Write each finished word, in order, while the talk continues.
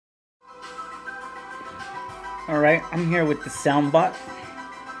Alright, I'm here with the SOUNDBOT.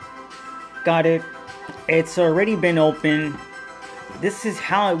 Got it. It's already been opened. This is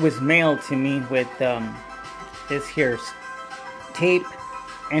how it was mailed to me with this here tape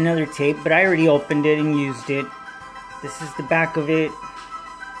and other tape, but I already opened it and used it. This is the back of it.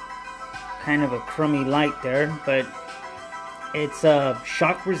 Kind of a crummy light there, but it's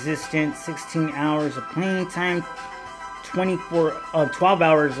shock resistant, 16 hours of playing time, 12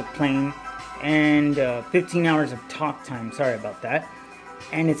 hours of playing, and 15 hours of talk time. Sorry about that.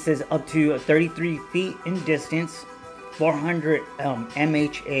 And it says up to 33 feet in distance, 400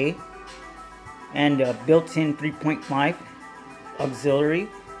 mHa, and built-in 3.5 auxiliary,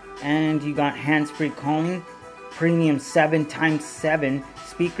 and you got hands-free calling, premium 7x7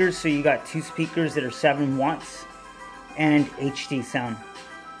 speakers, so you got two speakers that are 7 watts, and HD sound.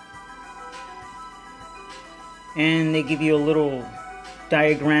 And they give you a little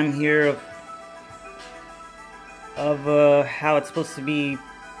diagram here of how it's supposed to be,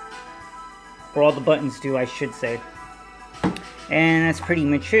 or all the buttons do, I should say. And that's pretty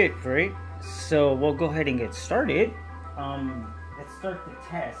much it for it. So we'll go ahead and get started. Let's start the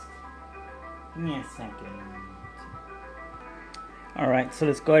test. Give me a second. Alright, so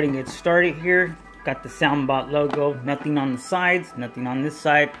let's go ahead and get started here. Got the SOUNDBOT logo. Nothing on the sides, nothing on this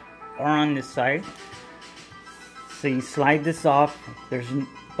side or on this side. So you slide this off. There's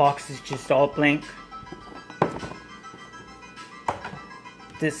boxes just all blank.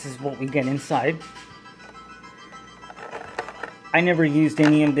 This is what we get inside. I never used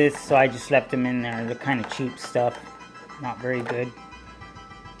any of this, so I just left them in there. They're kind of cheap stuff. Not very good.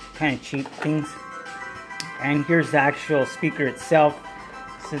 Kind of cheap things. And here's the actual speaker itself.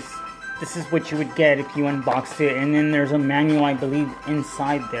 This is what you would get if you unboxed it. And then there's a manual, I believe,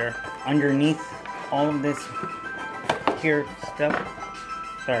 inside there. Underneath all of this here stuff.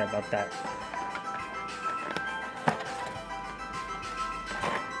 Sorry about that.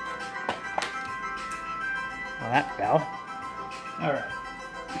 Well, that fell. Alright.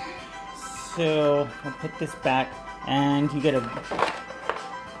 So I'll put this back, and you get a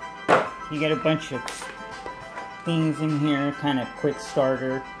bunch of things in here, kind of quick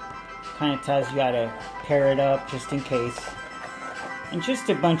starter. Kind of tells you how to pair it up just in case. And just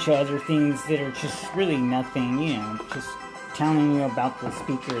a bunch of other things that are just really nothing, you know, just telling you about the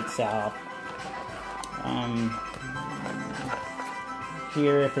speaker itself.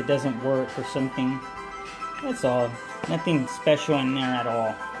 Here, if it doesn't work or something, that's all. Nothing special in there at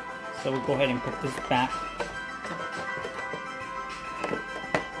all. So we'll go ahead and put this back.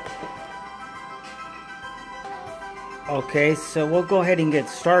 Okay, so we'll go ahead and get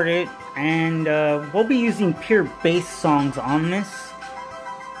started. And we'll be using pure bass songs on this.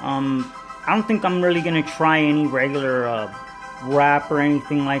 I don't think I'm really going to try any regular rap or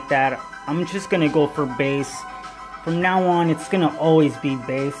anything like that. I'm just going to go for bass. From now on, it's going to always be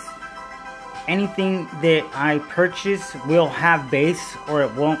bass. Anything that I purchase will have bass, or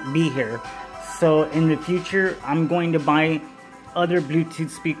it won't be here. So in the future, I'm going to buy other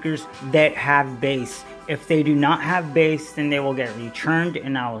Bluetooth speakers that have bass. If they do not have bass, then they will get returned,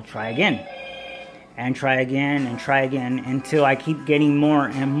 and I will try again. And try again, and try again, until I keep getting more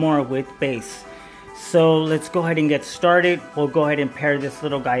and more with bass. So let's go ahead and get started. We'll go ahead and pair this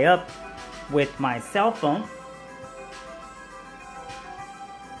little guy up with my cell phone.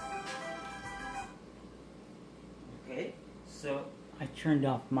 Okay, so I turned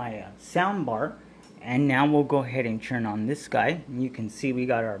off my sound bar, and now we'll go ahead and turn on this guy. And you can see we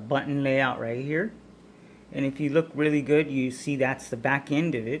got our button layout right here. And if you look really good, you see that's the back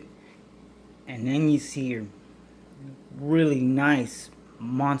end of it. And then you see your really nice,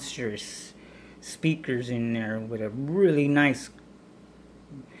 monstrous speakers in there with a really nice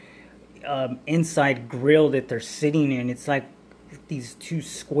inside grill that they're sitting in. It's like these two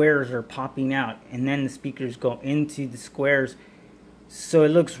squares are popping out, and then the speakers go into the squares. So it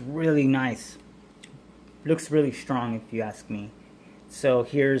looks really nice. Looks really strong, if you ask me. So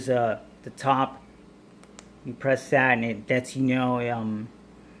here's the top. You press that, and it lets you know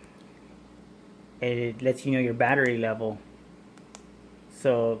your battery level.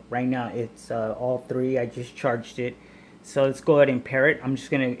 So right now it's all 3. I just charged it. So let's go ahead and pair it. I'm just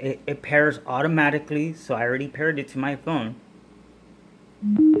gonna it pairs automatically, so I already paired it to my phone.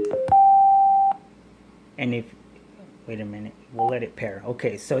 And wait a minute, we'll let it pair.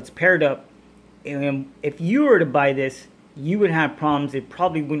 Okay, so it's paired up. And if you were to buy this, you would have problems. It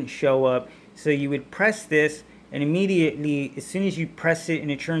probably wouldn't show up. So you would press this, and immediately, as soon as you press it and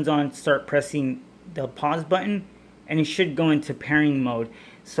it turns on, start pressing the pause button, and it should go into pairing mode.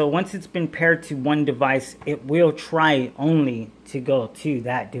 So once it's been paired to one device, it will try only to go to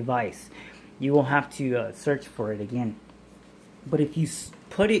that device. you will have to search for it again. But if you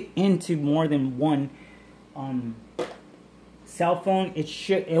put it into more than one cell phone,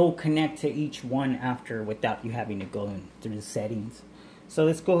 it will connect to each one after without you having to go through the settings. So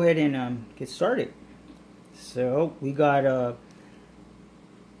let's go ahead and get started. So we got a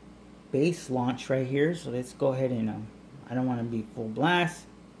bass launch right here. So let's go ahead and I don't want to be full blast.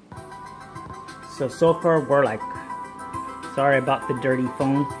 So far we're like, sorry about the dirty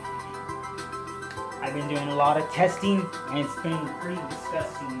phone. I've been doing a lot of testing and it's been pretty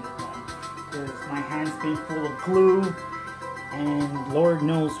disgusting because my hand's been full of glue and Lord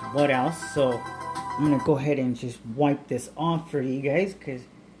knows what else. So I'm gonna go ahead and just wipe this off for you guys because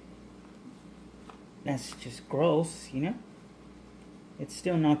that's just gross, you know. It's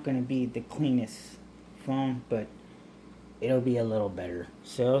still not gonna be the cleanest phone, but it'll be a little better.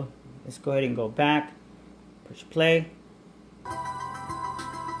 So let's go ahead and go back, push play.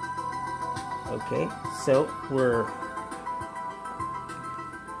 Okay, so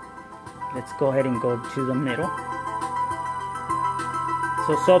let's go ahead and go to the middle.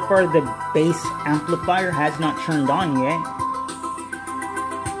 So far the bass amplifier has not turned on yet.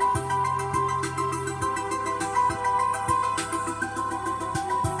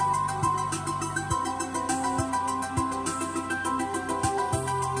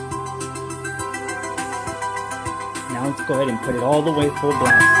 Now let's go ahead and put it all the way full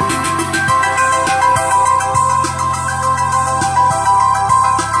blast.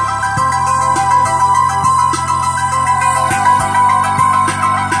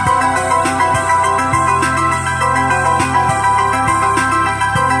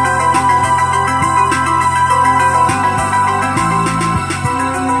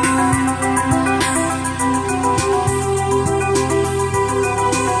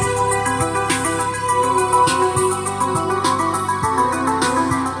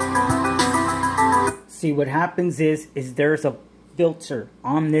 See, what happens is there's a filter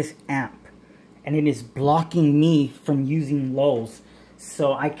on this amp and it is blocking me from using lows.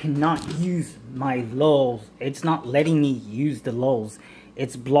 So I cannot use my lows. It's not letting me use the lows.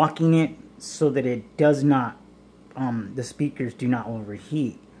 It's blocking it so that it does not, the speakers do not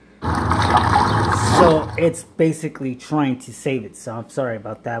overheat. So it's basically trying to save itself. Sorry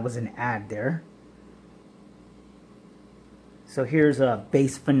about that. It was an ad there. So here's a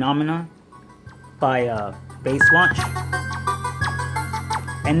Bass Phenomena by Bass Launch,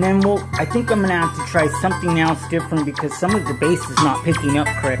 and then I think I'm gonna have to try something else different because some of the bass is not picking up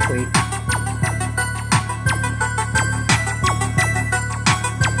correctly.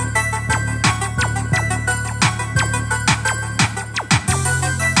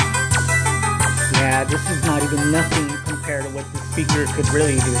 Yeah, this is not even nothing compared to what the speaker could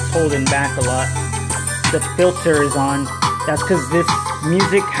really do. It's holding back a lot. The filter is on. That's because this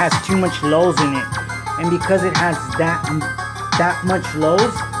music has too much lows in it, and because it has that much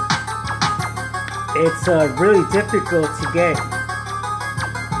lows, it's really difficult to get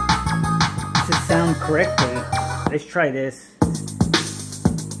to sound correctly. Let's try this.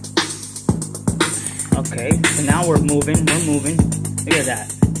 Okay, so now we're moving. Look at that.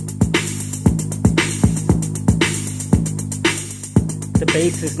 The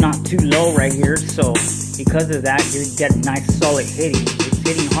bass is not too low right here, so because of that, you get nice solid hitting. It's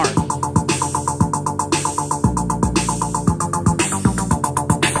hitting hard.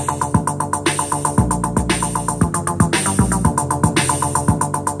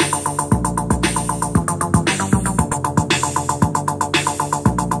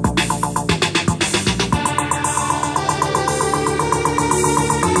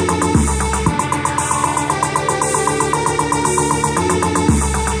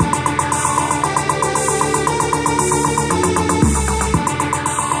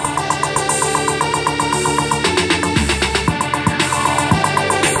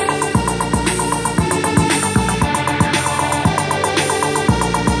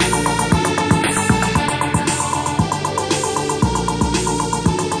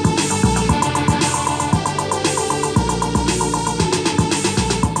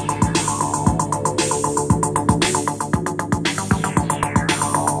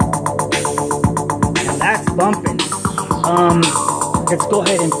 Bumping. Let's go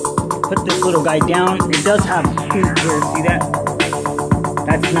ahead and put this little guy down. It does have feet here, see that?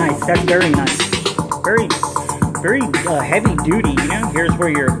 That's nice, that's very nice. Very heavy duty, you know? Here's where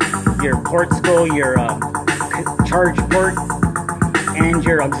your ports go, your charge port, and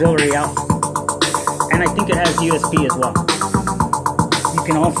your auxiliary out. And I think it has USB as well. You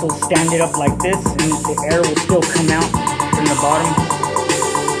can also stand it up like this, and the air will still come out from the bottom.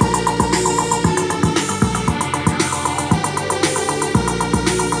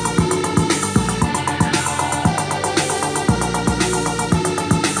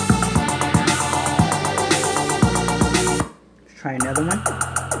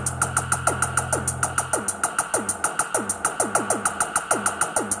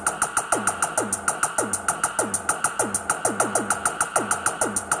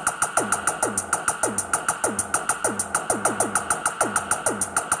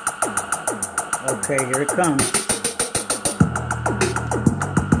 Okay, here it comes.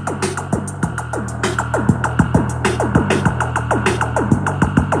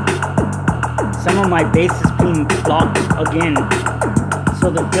 Some of my bass is being blocked again. So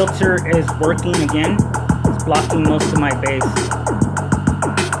the filter is working again. It's blocking most of my bass.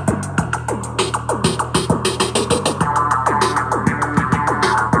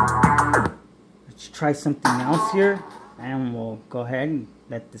 Let's try something else here. And we'll go ahead and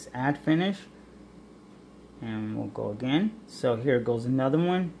let this ad finish. And we'll go again. So here goes another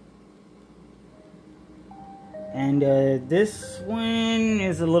one. And this one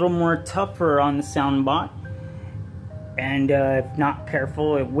is a little more tougher on the SOUNDBOT. And if not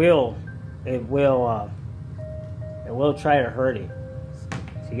careful, it will try to hurt it.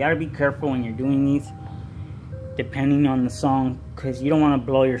 So you gotta be careful when you're doing these, depending on the song, because you don't want to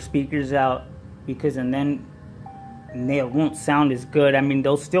blow your speakers out, because then they won't sound as good. I mean,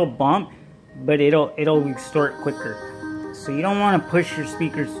 they'll still bump, but it'll distort quicker. So you don't want to push your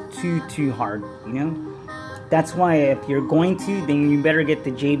speakers too hard, you know. That's why if you're going to, then you better get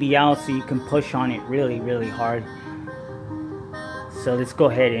the JBL so you can push on it really hard. So let's go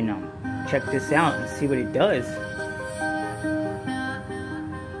ahead and check this out and see what it does.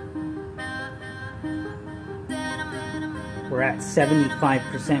 We're at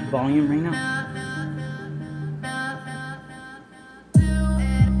 75% volume right now.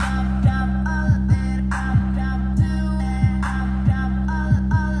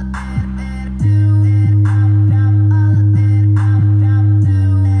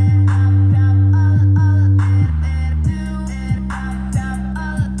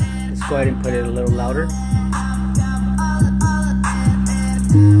 Go ahead and put it a little louder.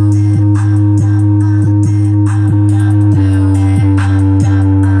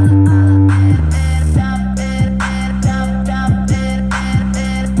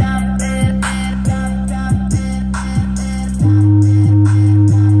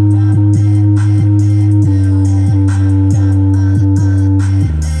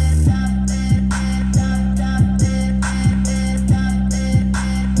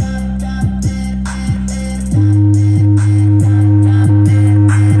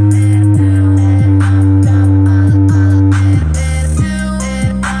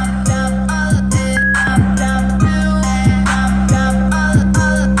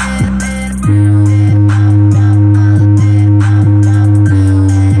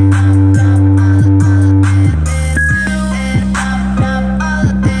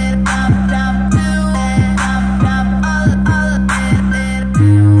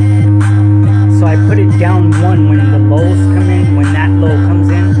 Down one when the lows come in, when that low comes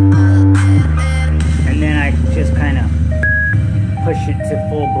in, and then I just kind of push it to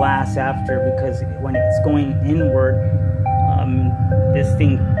full blast after, because when it's going inward, this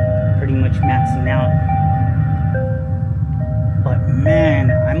thing pretty much maxing out. But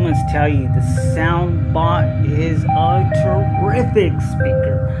man, I must tell you, the SOUNDBOT is a terrific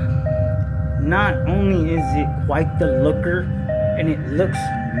speaker. Not only is it quite the looker, and it looks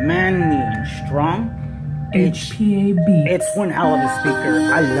manly and strong, it's one hell of a speaker.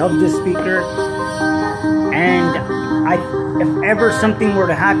 I love this speaker, and if ever something were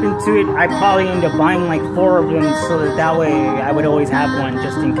to happen to it, I'd probably end up buying like 4 of them, so that way I would always have one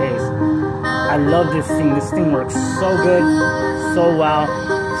just in case. I love this thing. This thing works so good, so well.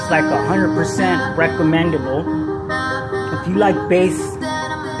 It's like 100% recommendable. If you like bass,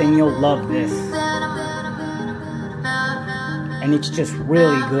 then you'll love this. And it's just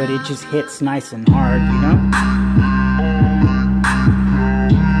really good. It just hits nice and hard, you know?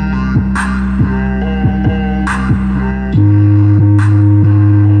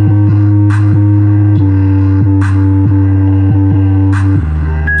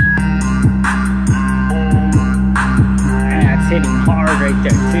 And that's hitting hard right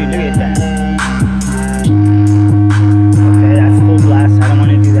there too. Look at that. Okay, that's full blast. I don't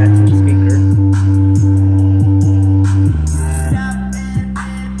want to do that to the speaker.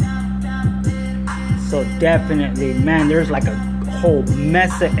 So definitely, man, there's like a whole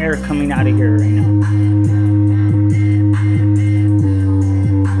mess of air coming out of here right now.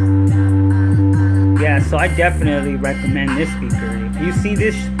 Yeah, so I definitely recommend this speaker. If you see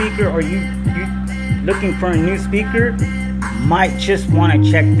this speaker, or you looking for a new speaker, might just want to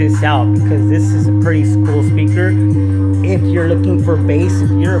check this out, because this is a pretty cool speaker. If you're looking for bass,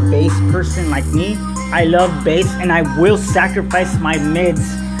 if you're a bass person like me, I love bass, and I will sacrifice my mids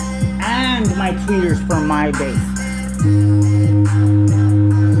and my tweeters for my bass.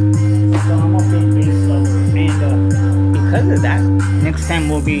 So I'm a big bass lover, and because of that, next time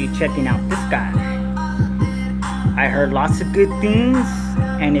we'll be checking out this guy. I heard lots of good things,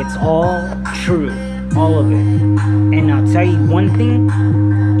 and it's all true, all of it. And I'll tell you one thing,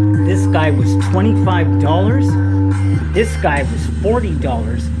 this guy was $25, this guy was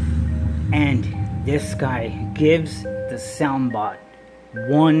 $40, and this guy gives the SOUNDBOT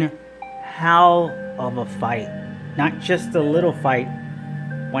one hell of a fight. Not just a little fight,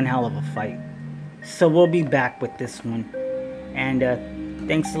 one hell of a fight. So we'll be back with this one. And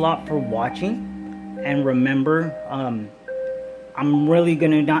thanks a lot for watching. And remember, I'm really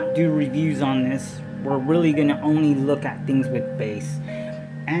gonna not do reviews on this. We're really gonna only look at things with bass.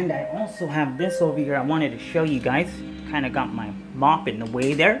 And I also have this over here I wanted to show you guys. Kind of got my mop in the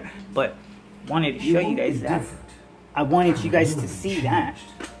way there, but wanted to show you guys that. I wanted you guys to see that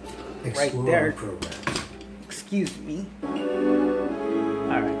right there. Excuse me.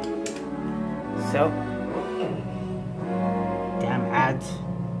 Alright. So, damn ads.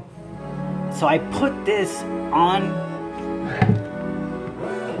 So I put this on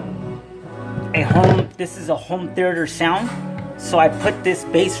a home, this is a home theater sound. So I put this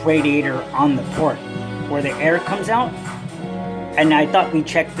bass radiator on the port where the air comes out. And I thought we'd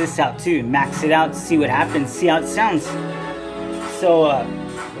check this out too, max it out, see what happens, see how it sounds. So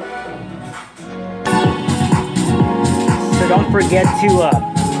don't forget to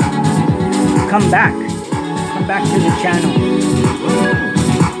come back to the channel.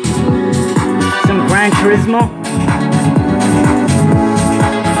 Some Gran Turismo.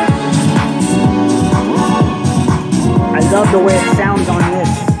 I love the way it sounds on this.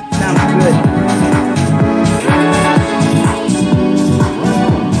 Sounds good.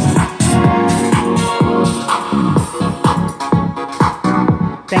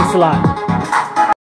 Thanks a lot.